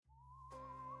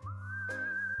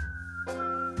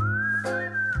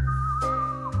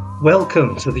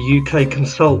Welcome to the UK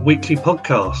Consult Weekly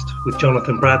Podcast with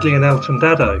Jonathan Bradley and Elton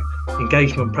Dado,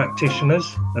 engagement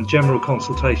practitioners and general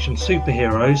consultation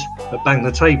superheroes that bang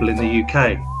the table in the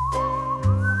UK.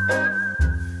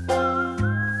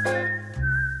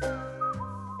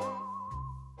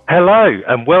 Hello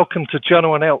and welcome to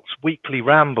Jono and Elt's weekly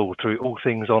ramble through all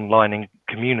things online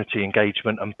community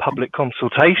engagement and public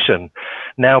consultation.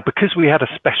 Now, because we had a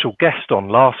special guest on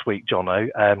last week, Jono,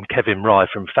 Kevin Rye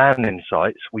from Fan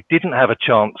Insights, we didn't have a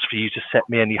chance for you to set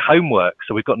me any homework,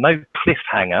 so we've got no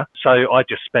cliffhanger. So I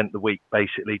just spent the week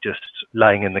basically just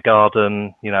laying in the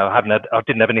garden. You know, I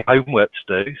didn't have any homework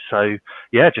to do, so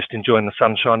yeah, just enjoying the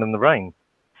sunshine and the rain.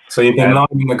 So you've been lying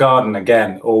in the garden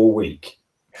again all week?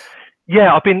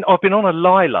 Yeah, I've been on a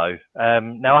lilo.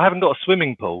 Now I haven't got a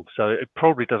swimming pool, so it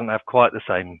probably doesn't have quite the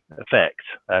same effect.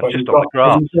 Just on the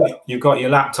grass. You've got your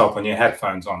laptop and your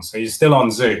headphones on, so you're still on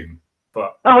Zoom.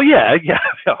 But I'm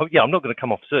not going to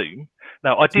come off Zoom.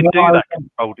 Now I did do that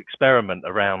controlled experiment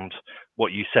around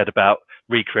what you said about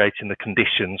recreating the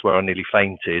conditions where I nearly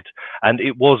fainted, and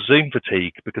it was Zoom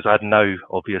fatigue because I had no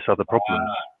obvious other problems.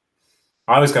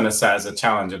 I was going to set as a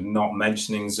challenge of not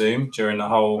mentioning Zoom during the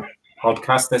whole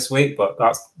podcast this week, but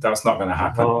that's not going to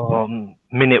happen.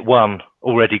 Minute one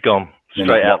already gone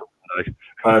straight out.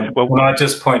 Well, can I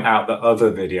just point out that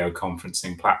other video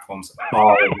conferencing platforms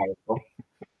are available?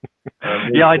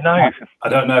 Yeah, I know. I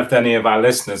don't know if any of our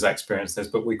listeners experience this,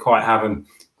 but we quite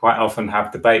often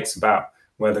have debates about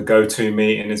whether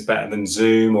GoToMeeting is better than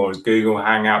Zoom or is Google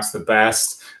Hangouts the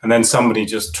best, and then somebody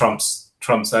just trumps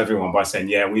everyone by saying,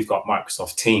 "Yeah, we've got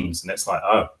Microsoft Teams," and it's like,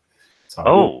 oh.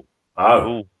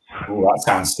 Ooh, that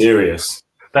sounds serious.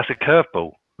 That's a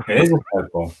curveball. It is a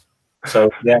curveball. So,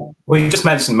 yeah, we just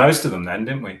mentioned most of them then,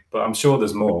 didn't we? But I'm sure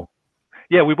there's more.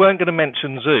 Yeah, we weren't going to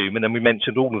mention Zoom, and then we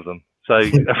mentioned all of them. So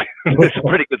it's a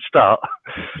pretty good start.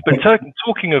 But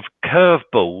talking of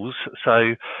curveballs,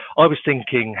 so I was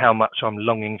thinking how much I'm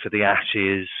longing for the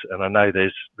Ashes, and I know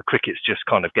the cricket's just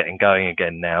kind of getting going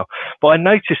again now. But I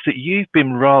noticed that you've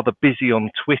been rather busy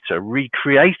on Twitter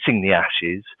recreating the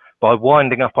Ashes by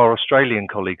winding up our Australian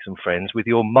colleagues and friends with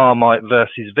your Marmite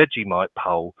versus Vegemite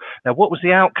poll. Now, what was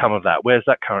the outcome of that? Where's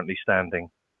that currently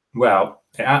standing? Well,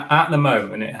 at the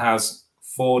moment, it has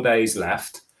 4 days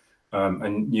left,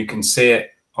 and you can see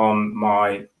it on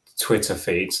my Twitter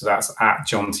feed. So that's at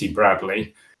John T.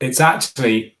 Bradley. It's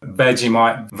actually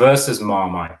Vegemite versus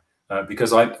Marmite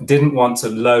because I didn't want to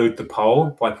load the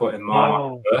poll by putting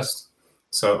Marmite first.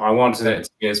 So I wanted it to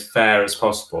be as fair as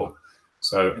possible.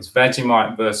 So it's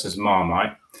Vegemite versus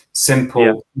Marmite,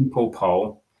 simple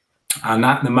poll. And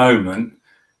at the moment,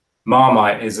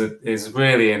 Marmite is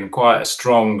really in quite a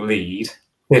strong lead,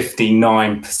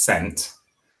 59%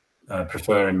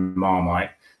 preferring Marmite,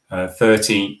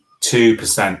 32%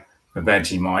 for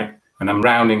Vegemite. And I'm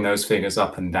rounding those figures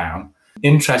up and down.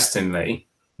 Interestingly,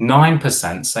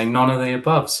 9% say none of the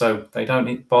above, so they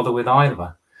don't bother with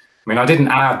either. I mean, I didn't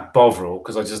add Bovril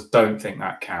because I just don't think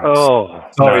that counts. Oh,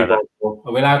 sorry, Bovril.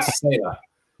 Are we allowed to say that?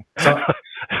 So,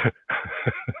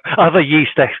 other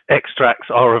yeast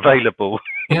extracts are available.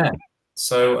 Yeah.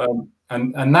 So,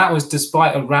 and that was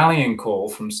despite a rallying call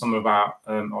from some of our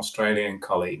Australian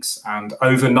colleagues. And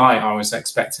overnight, I was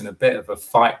expecting a bit of a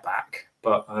fight back.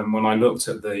 But when I looked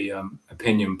at the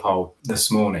opinion poll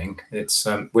this morning, it's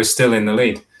we're still in the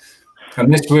lead. And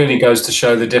this really goes to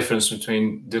show the difference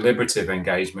between deliberative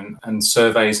engagement and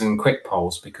surveys and quick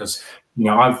polls, because, you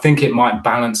know, I think it might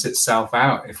balance itself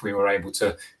out if we were able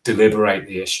to deliberate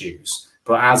the issues.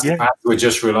 But as we're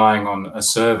just relying on a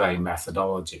survey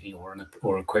methodology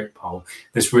or a quick poll,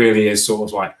 this really is sort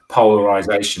of like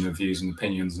polarization of views and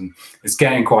opinions, and it's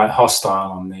getting quite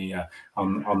hostile on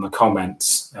the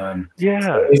comments.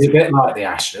 It's a bit like the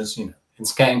Ashes, you know.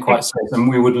 It's getting quite serious, and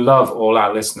we would love all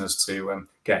our listeners to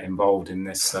get involved in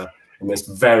this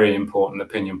very important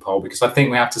opinion poll, because I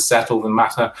think we have to settle the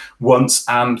matter once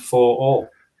and for all.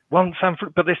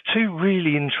 But there's two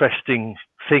really interesting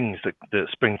things that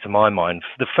spring to my mind.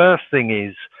 The first thing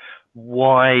is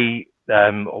why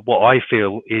what I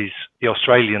feel is the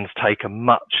Australians take a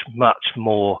much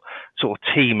more sort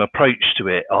of team approach to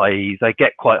it, i.e. they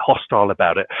get quite hostile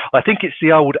about it. I think it's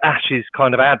the old Ashes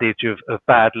kind of adage of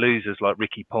bad losers like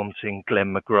Ricky Ponting,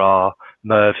 Glenn McGrath,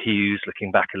 Merv Hughes,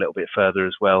 looking back a little bit further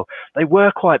as well. They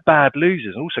were quite bad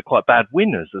losers and also quite bad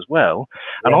winners as well.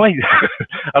 Yeah. And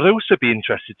I'd also be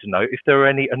interested to know if there are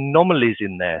any anomalies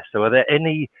in there. So are there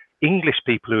any English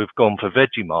people who have gone for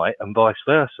Vegemite and vice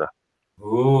versa?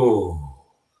 Ooh.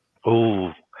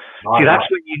 See, that's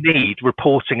what you need,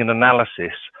 reporting and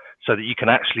analysis so that you can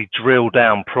actually drill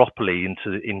down properly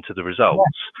into the results.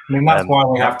 Yeah. I mean, that's why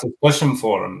we have discussion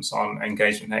forums on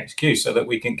Engagement HQ, so that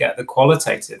we can get the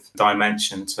qualitative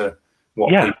dimension to what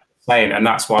people are saying. And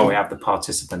that's why we have the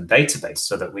participant database,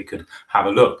 so that we could have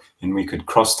a look and we could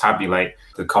cross-tabulate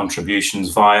the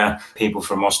contributions via people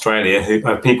from Australia,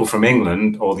 people from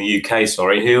England or the UK,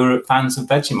 sorry, who are fans of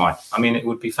Vegemite. I mean, it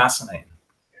would be fascinating.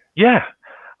 Yeah.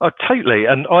 Oh, totally.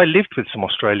 And I lived with some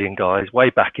Australian guys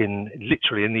way back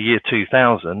literally in the year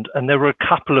 2000, and there were a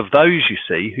couple of those, you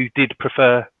see, who did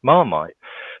prefer Marmite.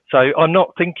 So I'm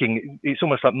not thinking it's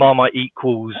almost like Marmite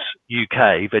equals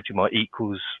UK, Vegemite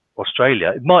equals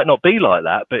Australia. It might not be like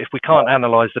that, but if we can't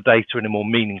analyse the data in a more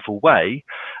meaningful way,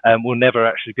 we'll never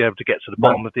actually be able to get to the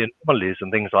bottom of the anomalies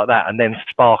and things like that, and then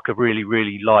spark a really,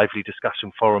 really lively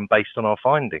discussion forum based on our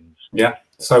findings. Yeah.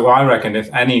 So I reckon if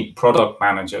any product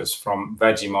managers from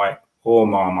Vegemite or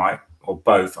Marmite or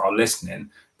both are listening,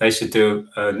 they should do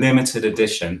a limited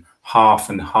edition half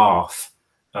and half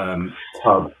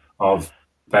tub of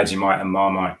Vegemite and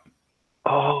Marmite.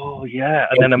 Oh yeah,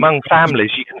 and then among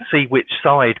families you can see which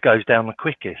side goes down the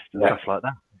quickest and stuff like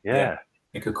that. Yeah.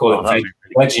 You could call it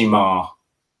Vegemar.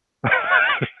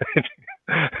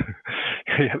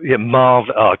 Yeah, Marv.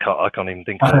 Oh, I can't even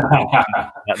think of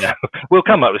that now. We'll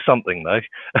come up with something though.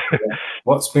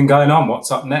 What's been going on?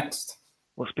 What's up next?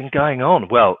 What's been going on?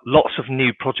 Well, lots of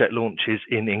new project launches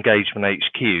in Engagement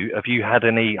HQ. Have you had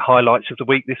any highlights of the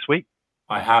week this week?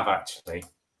 I have actually.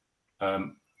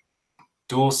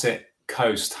 Dorset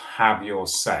Coast Have Your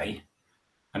Say,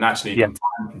 and actually you can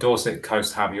find Dorset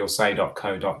Coast Have Your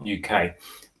Say.co.uk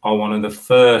are one of the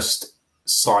first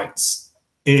sites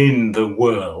in the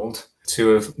world to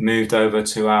have moved over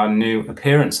to our new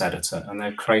appearance editor, and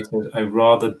they've created a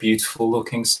rather beautiful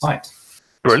looking site.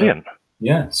 Brilliant.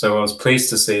 So I was pleased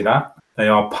to see that. They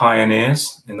are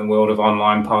pioneers in the world of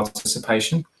online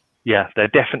participation. Yeah, they're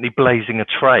definitely blazing a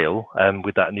trail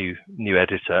with that new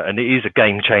editor, and it is a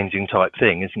game-changing type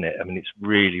thing, isn't it? I mean, it's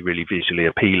really, really visually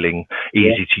appealing,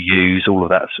 easy to use, all of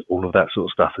that sort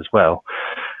of stuff as well.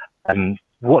 And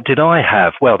what did I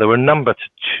have? Well, there were a number to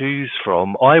choose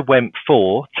from. I went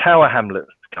for Tower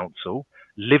Hamlets Council,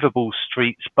 Livable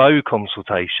Streets Bow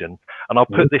consultation, and I'll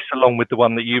put this along with the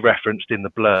one that you referenced in the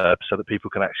blurb so that people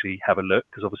can actually have a look,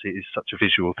 because obviously it is such a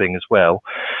visual thing as well.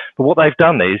 But what they've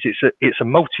done is it's a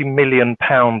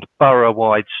multi-million-pound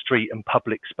borough-wide street and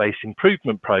public space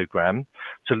improvement programme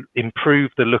to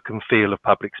improve the look and feel of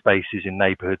public spaces in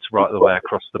neighbourhoods right the way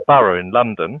across the borough in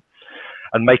London,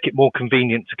 and make it more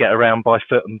convenient to get around by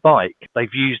foot and bike.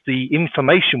 They've used the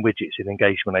information widgets in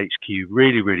Engagement HQ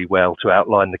really, really well to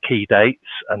outline the key dates,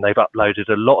 and they've uploaded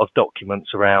a lot of documents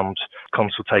around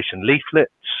consultation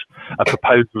leaflets, a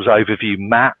proposals overview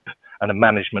map, and a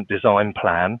management design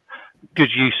plan.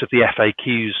 Good use of the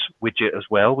FAQs widget as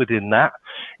well within that.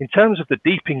 In terms of the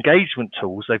deep engagement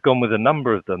tools, they've gone with a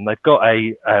number of them. They've got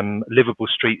a Livable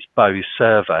Streets Bows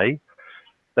survey.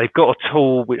 They've got a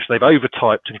tool which they've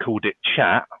overtyped and called it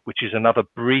Chat, which is another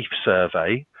brief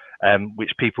survey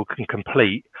which people can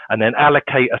complete and then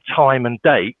allocate a time and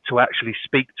date to actually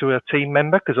speak to a team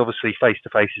member, because obviously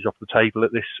face-to-face is off the table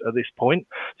at this point.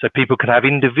 So people can have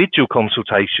individual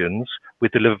consultations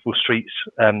with the Livable Streets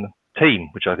team,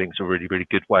 which I think is a really, really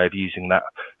good way of using that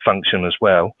function as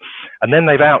well. And then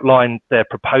they've outlined their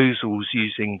proposals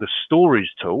using the Stories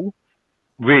tool.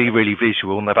 Really, really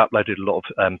visual, and they've uploaded a lot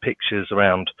of pictures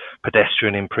around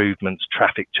pedestrian improvements,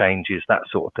 traffic changes, that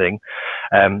sort of thing.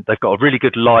 They've got a really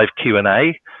good live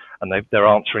Q&A, and they're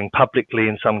answering publicly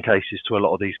in some cases to a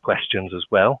lot of these questions as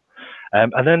well.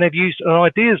 And then they've used an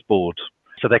ideas board.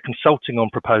 So they're consulting on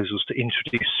proposals to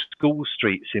introduce school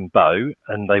streets in Bow,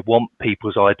 and they want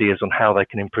people's ideas on how they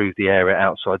can improve the area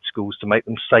outside schools to make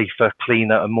them safer,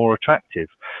 cleaner and more attractive.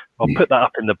 I'll put that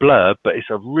up in the blurb, but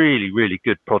it's a really, really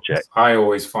good project. I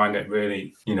always find it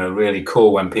really, really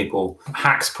cool when people,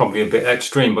 hack's probably a bit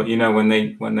extreme, but when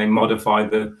they modify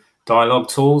the dialogue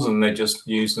tools and they just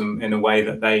use them in a way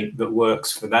that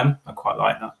works for them. I quite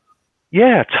like that.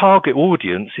 Yeah, target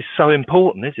audience is so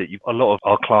important, is it? A lot of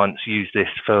our clients use this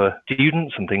for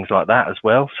students and things like that as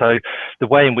well. So the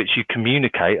way in which you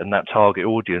communicate and that target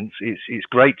audience, it's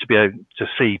great to be able to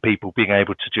see people being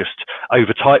able to just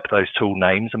overtype those tool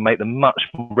names and make them much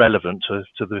more relevant to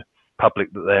the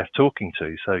public that they're talking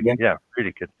to. So yeah,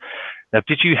 really good. Now,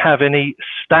 did you have any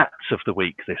stats of the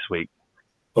week this week?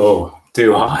 Oh,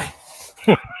 do I?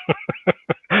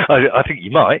 I think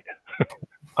you might.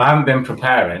 I haven't been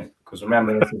preparing. Because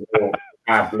remember, this is all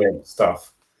ad-lib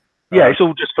stuff. Yeah, it's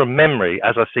all just from memory.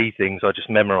 As I see things, I just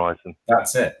memorize them.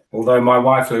 That's it. Although my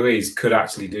wife Louise could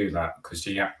actually do that, because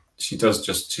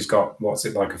she's got, what's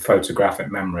it like, a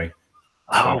photographic memory.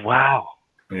 Oh, wow.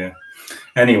 Yeah.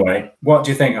 Anyway, what do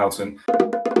you think, Elton?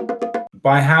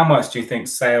 By how much do you think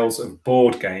sales of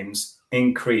board games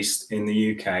increased in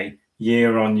the UK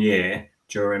year on year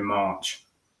during March?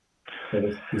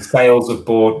 The sales of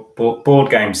board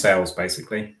game sales,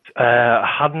 basically.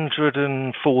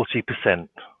 140%.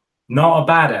 Not a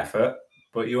bad effort,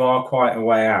 but you are quite a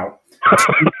way out.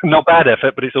 Not bad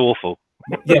effort, but it's awful.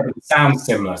 Yeah, but it sounds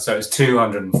similar. So it's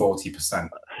 240%.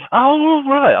 Oh,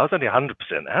 right. I was only 100%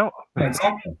 out.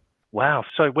 Exactly. Wow.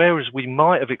 So whereas we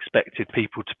might have expected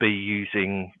people to be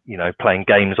using, playing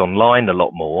games online a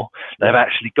lot more, they've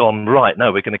actually gone, right,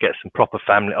 no, we're going to get some proper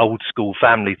old school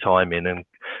family time in and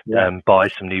buy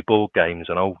some new board games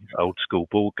and old school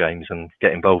board games and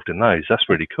get involved in those. That's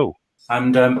really cool.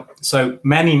 And so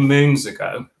many moons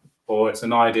ago, or it's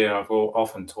an idea I've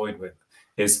often toyed with,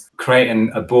 is creating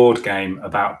a board game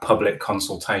about public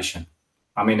consultation.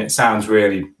 I mean, it sounds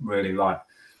really, really like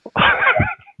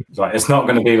it's not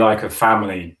going to be like a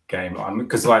family game,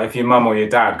 because like if your mum or your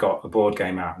dad got a board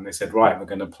game out and they said, right, we're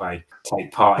going to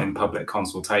take part in public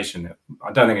consultation,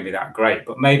 I don't think it'd be that great,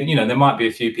 but maybe, there might be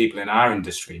a few people in our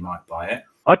industry might buy it.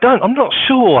 I'm not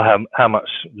sure how much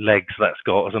legs that's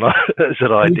got as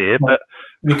an idea, but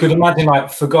you could imagine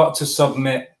forgot to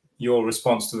submit your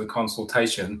response to the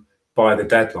consultation by the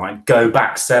deadline, go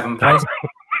back 7 places.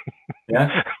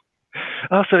 Yeah.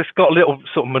 Oh, so it's got a little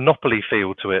sort of Monopoly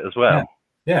feel to it as well.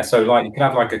 Yeah. So you could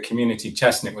have a community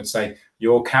chest, and it would say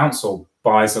your council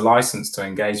buys a license to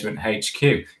Engagement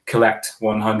HQ, collect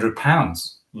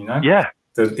 £100. Yeah.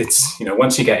 It's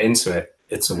once you get into it,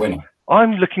 it's a winner.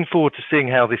 I'm looking forward to seeing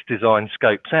how this design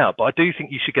scopes out, but I do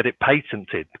think you should get it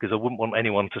patented, because I wouldn't want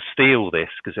anyone to steal this,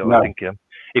 because I think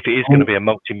if it is going to be a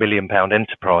multi-million-pound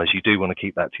enterprise, you do want to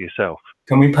keep that to yourself.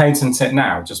 Can we patent it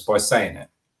now just by saying it?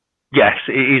 Yes,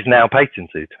 it is now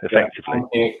patented, effectively.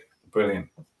 Yeah, brilliant.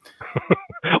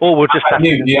 Or we'll just have do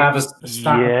you have a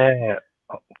stat? Yeah,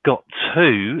 I've got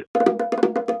two.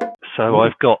 So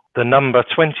I've got the number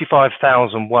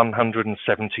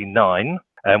 25,179.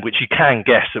 Which you can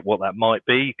guess at what that might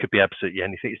be. It could be absolutely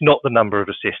anything. It's not the number of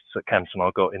assists that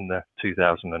Cantona got in the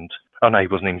 2000 and no, he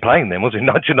wasn't even playing then, was it?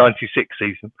 1996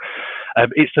 season.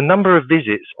 It's the number of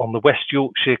visits on the West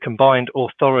Yorkshire Combined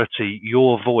Authority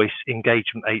Your Voice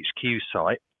Engagement HQ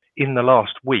site in the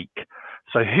last week.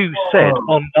 So who said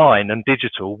online and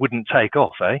digital wouldn't take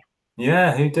off, eh?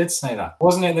 Yeah, who did say that?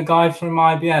 Wasn't it the guy from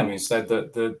IBM who said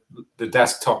that the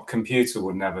desktop computer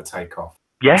would never take off?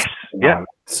 Yes, yeah. It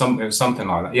was something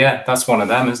like that. Yeah, that's one of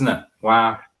them, isn't it?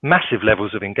 Wow. Massive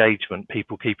levels of engagement,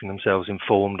 people keeping themselves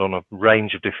informed on a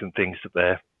range of different things that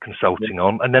they're consulting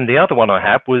on. And then the other one I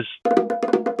had was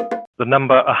the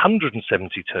number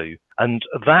 172. And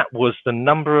that was the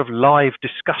number of live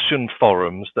discussion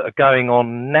forums that are going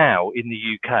on now in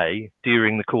the UK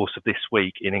during the course of this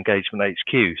week in Engagement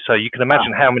HQ. So you can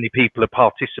imagine how many people are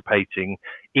participating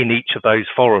in each of those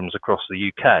forums across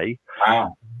the UK.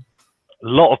 Wow. A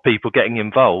lot of people getting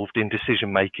involved in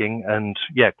decision making, and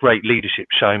great leadership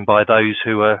shown by those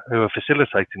who are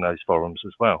facilitating those forums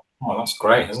as well. Oh, that's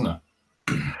great, isn't it?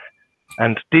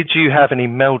 And did you have any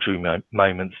Meldrew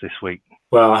moments this week?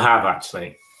 Well, I have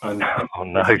actually. Oh no!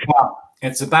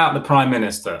 It's about the Prime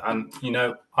Minister, and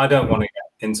I don't want to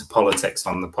get into politics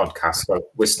on the podcast, so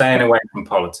we're staying away from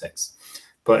politics.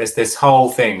 But it's this whole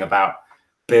thing about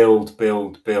build,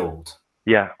 build, build.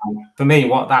 Yeah. For me,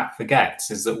 what that forgets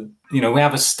is that, we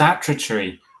have a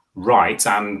statutory right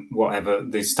and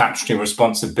the statutory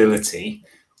responsibility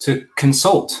to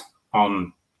consult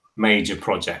on major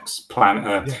projects,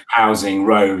 housing,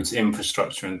 roads,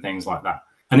 infrastructure and things like that.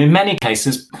 And in many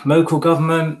cases, local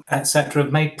government, etc.,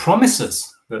 have made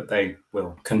promises that they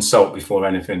will consult before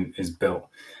anything is built.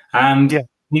 And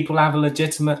people have a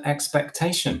legitimate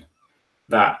expectation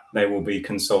that they will be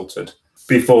consulted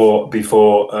before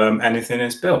anything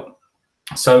is built.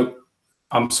 So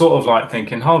I'm sort of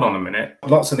thinking, hold on a minute,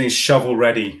 lots of these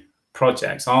shovel-ready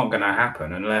projects aren't going to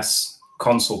happen unless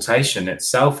consultation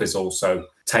itself is also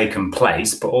taken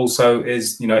place, but also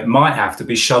is, it might have to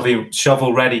be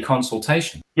shovel-ready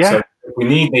consultation. Yeah. So if we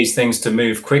need these things to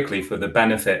move quickly for the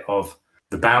benefit of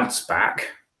the bounce back,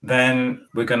 then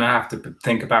we're going to have to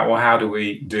think about, well, how do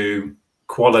we do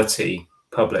quality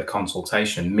public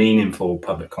consultation, meaningful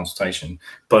public consultation,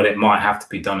 but it might have to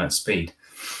be done at speed.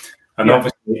 And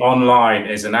obviously online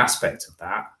is an aspect of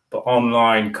that, but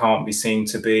online can't be seen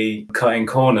to be cutting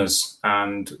corners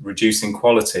and reducing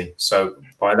quality. So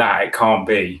by that, it can't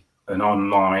be a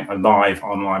live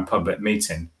online public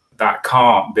meeting. That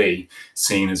can't be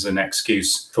seen as an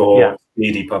excuse for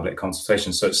speedy public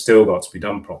consultation. So it's still got to be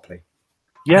done properly.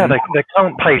 Yeah, they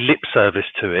can't pay lip service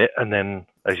to it, and then,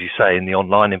 as you say, in the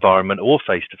online environment or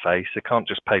face to face, they can't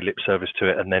just pay lip service to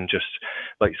it and then just,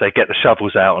 like you say, get the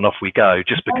shovels out and off we go,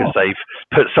 just because they've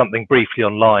put something briefly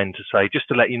online to say, just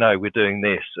to let you know, we're doing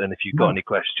this, and if you've got any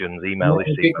questions, email this.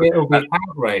 It'll be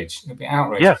outrage. It'll be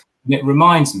outrage. Yeah. And it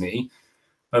reminds me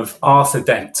of Arthur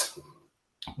Dent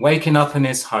waking up in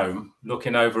his home,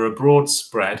 looking over a broad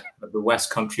spread of the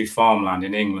West Country farmland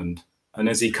in England. And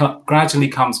as he gradually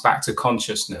comes back to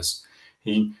consciousness,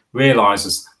 he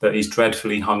realizes that he's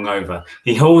dreadfully hungover.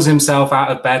 He hauls himself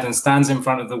out of bed and stands in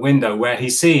front of the window where he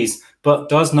sees, but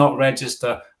does not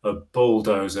register, a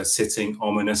bulldozer sitting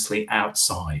ominously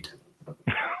outside.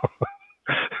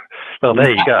 Well,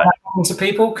 there you go. To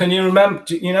people, can you remember,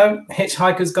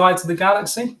 Hitchhiker's Guide to the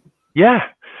Galaxy? Yeah,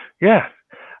 yeah.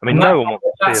 I mean, no one wants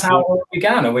to That's how it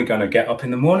began. Are we going to get up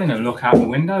in the morning and look out the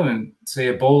window and see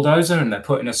a bulldozer and they're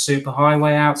putting a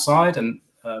superhighway outside and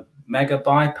a mega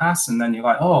bypass? And then you're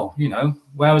like, oh,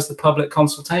 where was the public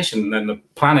consultation? And then the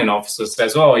planning officer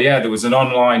says, oh, yeah, there was an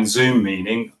online Zoom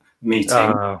meeting.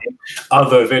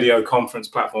 Other video conference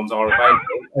platforms are available.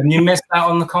 And you missed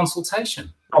out on the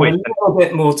consultation. A little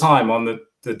bit more time on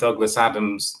the Douglas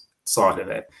Adams side of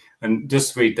it. And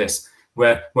just read this.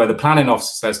 Where the planning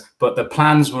officer says, but the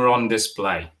plans were on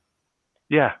display.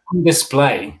 Yeah. On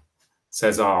display,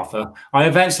 says Arthur. I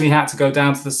eventually had to go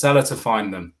down to the cellar to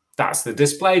find them. That's the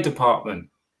display department.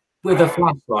 With a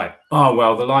flashlight. Oh,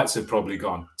 well, the lights have probably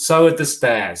gone. So had the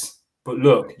stairs. But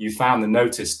look, you found the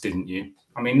notice, didn't you?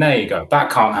 I mean, there you go.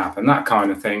 That can't happen. That kind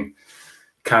of thing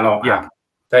cannot happen.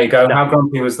 There you go. No. How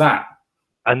grumpy was that?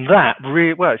 And that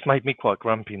really, well, it's made me quite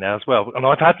grumpy now as well. And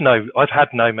I've had no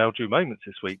Meldrew moments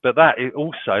this week, but that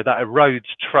erodes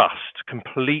trust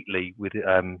completely with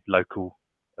local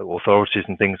authorities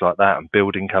and things like that, and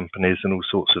building companies and all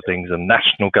sorts of things, and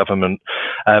national government.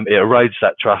 It erodes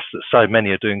that trust that so many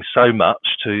are doing so much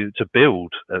to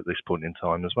build at this point in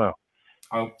time as well.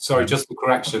 Oh, sorry, just the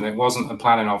correction. It wasn't a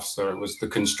planning officer. It was the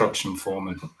construction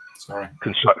foreman. Sorry.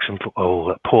 Construction. Oh,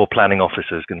 that poor planning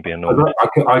officer is going to be annoyed.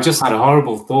 I just had a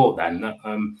horrible thought then that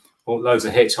loads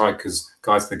of Hitchhikers,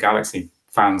 Guys to the Galaxy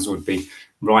fans would be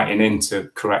writing in to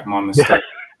correct my mistake.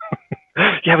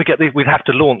 Yeah, we'd have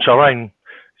to launch our own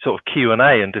sort of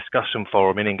Q&A and discussion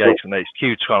forum in Engagement HQ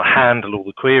to try and handle all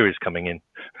the queries coming in.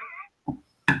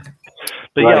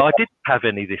 But yeah, I didn't have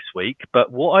any this week,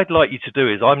 but what I'd like you to do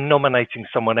is I'm nominating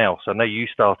someone else. I know you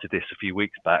started this a few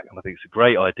weeks back, and I think it's a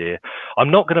great idea.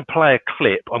 I'm not going to play a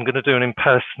clip. I'm going to do an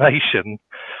impersonation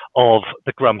of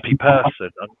the grumpy person.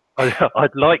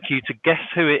 I'd like you to guess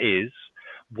who it is,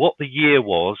 what the year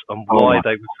was, and why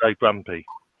they were so grumpy.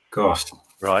 Gosh.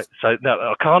 Right. So now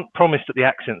I can't promise that the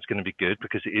accent's going to be good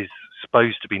because it is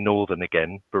supposed to be northern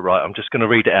again. But right, I'm just going to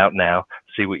read it out now,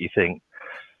 see what you think.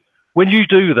 When you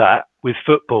do that with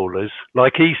footballers,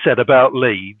 like he said about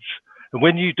Leeds, and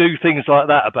when you do things like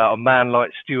that about a man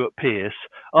like Stuart Pearce,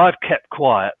 I've kept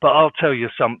quiet, but I'll tell you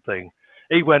something.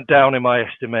 He went down in my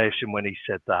estimation when he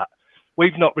said that.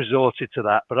 We've not resorted to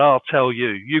that, but I'll tell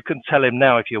you, you can tell him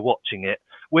now if you're watching it,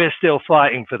 we're still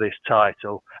fighting for this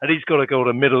title, and he's got to go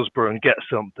to Middlesbrough and get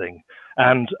something.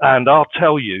 And I'll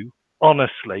tell you,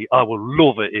 honestly, I will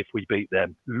love it if we beat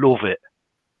them. Love it.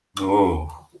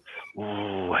 Oh.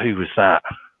 Ooh, who was that?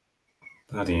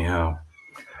 Bloody hell.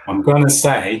 I'm going to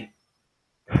say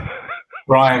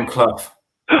Brian Clough.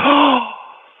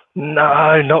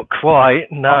 No, not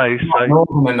quite. No. Not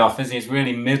northern enough, is he? He's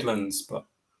really Midlands, but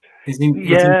is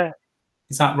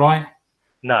that right?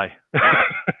 No.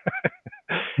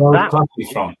 Where was Clough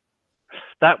from?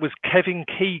 That was Kevin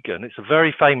Keegan. It's a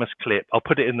very famous clip. I'll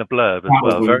put it in the blurb as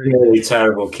well. That was a really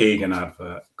terrible Keegan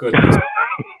advert. Goodness.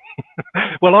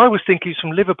 Well, I was thinking he's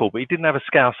from Liverpool, but he didn't have a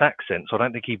Scouse accent, so I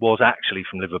don't think he was actually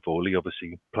from Liverpool. He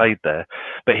obviously played there.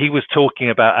 But he was talking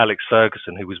about Alex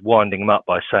Ferguson, who was winding him up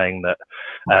by saying that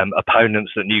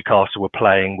opponents that Newcastle were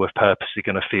playing were purposely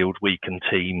going to field weakened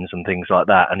teams and things like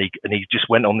that. And he just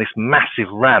went on this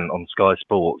massive rant on Sky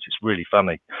Sports. It's really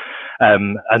funny.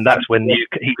 And that's when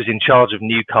he was in charge of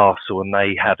Newcastle, and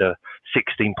they had a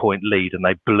 16-point lead, and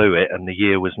they blew it. And the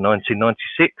year was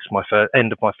 1996,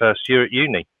 end of my first year at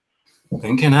uni.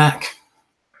 Blinking heck.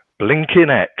 Blinking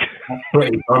heck. That's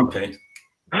pretty grumpy.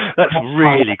 That's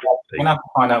really grumpy. We're going to have to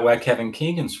find out where Kevin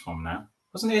Keegan's from now.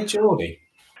 Wasn't he a Geordie?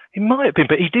 He might have been,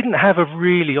 but he didn't have a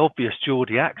really obvious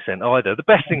Geordie accent either. The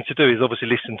best thing to do is obviously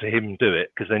listen to him do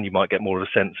it, because then you might get more of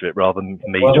a sense of it rather than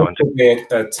me trying to. It could be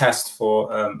a test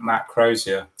for Matt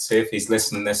Crozier, see if he's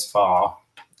listening this far.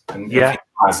 And if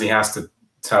he has to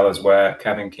tell us where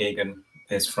Kevin Keegan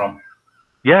is from.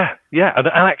 Yeah, yeah, and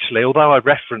actually, although I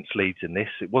reference Leeds in this,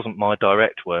 it wasn't my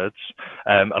direct words,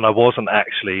 and I wasn't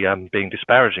actually being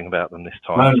disparaging about them this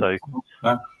time. No,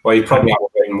 no. Well, you probably have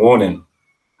a written warning.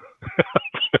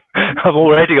 I'm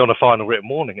already on a final written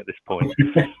warning at this point.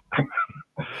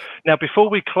 Now, before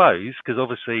we close, because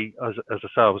obviously, as I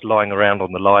say, I was lying around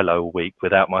on the Lilo all week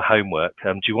without my homework.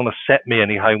 Do you want to set me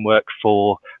any homework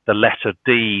for the letter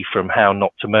D from How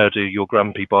Not to Murder Your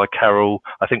Grumpy by Carol?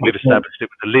 I think we've established it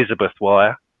with Elizabeth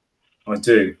Wire. I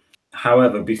do.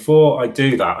 However, before I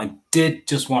do that, I did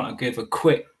just want to give a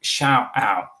quick shout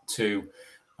out to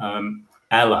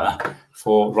Ella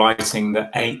for writing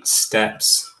the 8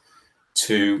 steps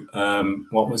to,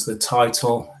 what was the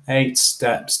title? 8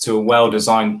 steps to a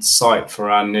well-designed site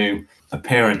for our new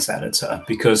appearance editor,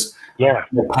 because Ella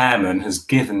Pearman has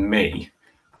given me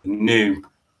a new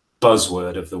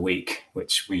buzzword of the week,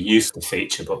 which we used to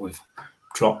feature, but we've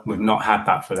not had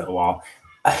that for a little while.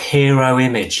 A hero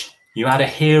image. You add a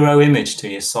hero image to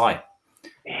your site.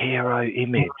 Hero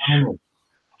image.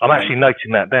 I'm actually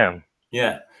noting that down.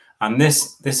 Yeah, and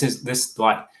this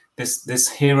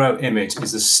hero image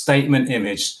is a statement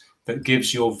image that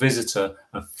gives your visitor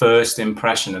a first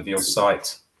impression of your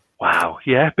site. Wow,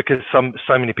 yeah, because so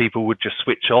many people would just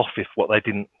switch off if what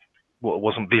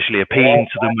wasn't visually appealing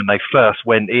to them when they first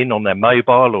went in on their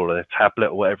mobile or their tablet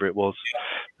or whatever it was.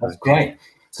 That's great.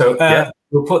 So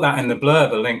we'll put that in the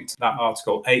blurb, a link to that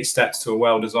article, 8 Steps to a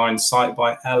Well-Designed Site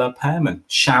by Ella Pearman.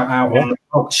 Shout out on the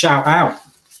blog. Shout out.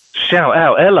 Shout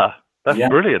out, Ella. That's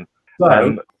brilliant.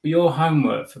 So your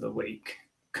homework for the week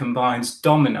combines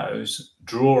dominoes,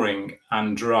 drawing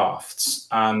and drafts,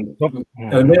 and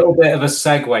a little bit of a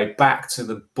segue back to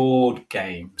the board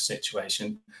game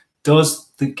situation.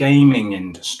 Does the gaming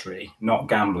industry, not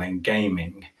gambling,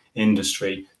 gaming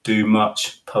industry, do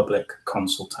much public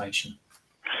consultation?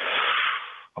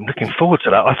 I'm looking forward to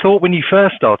that. I thought when you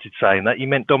first started saying that, you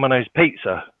meant Domino's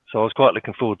Pizza. So I was quite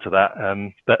looking forward to that.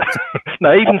 But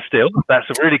no, even still, that's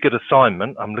a really good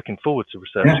assignment. I'm looking forward to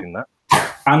researching that.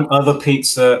 And other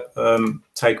pizza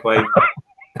takeaway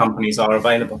companies are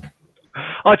available.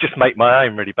 I just make my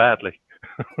own really badly.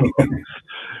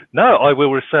 No, I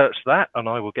will research that and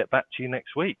I will get back to you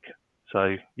next week.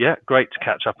 So, yeah, great to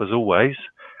catch up as always.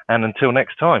 And until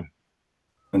next time.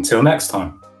 Until next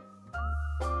time.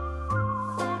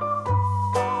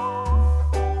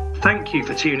 Thank you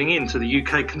for tuning in to the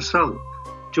UK Consult.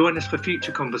 Join us for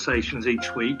future conversations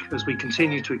each week as we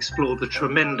continue to explore the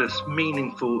tremendous,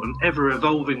 meaningful and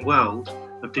ever-evolving world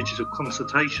of digital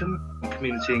consultation and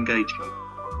community engagement.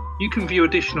 You can view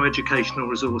additional educational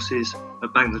resources at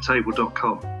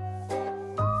bangthetable.com.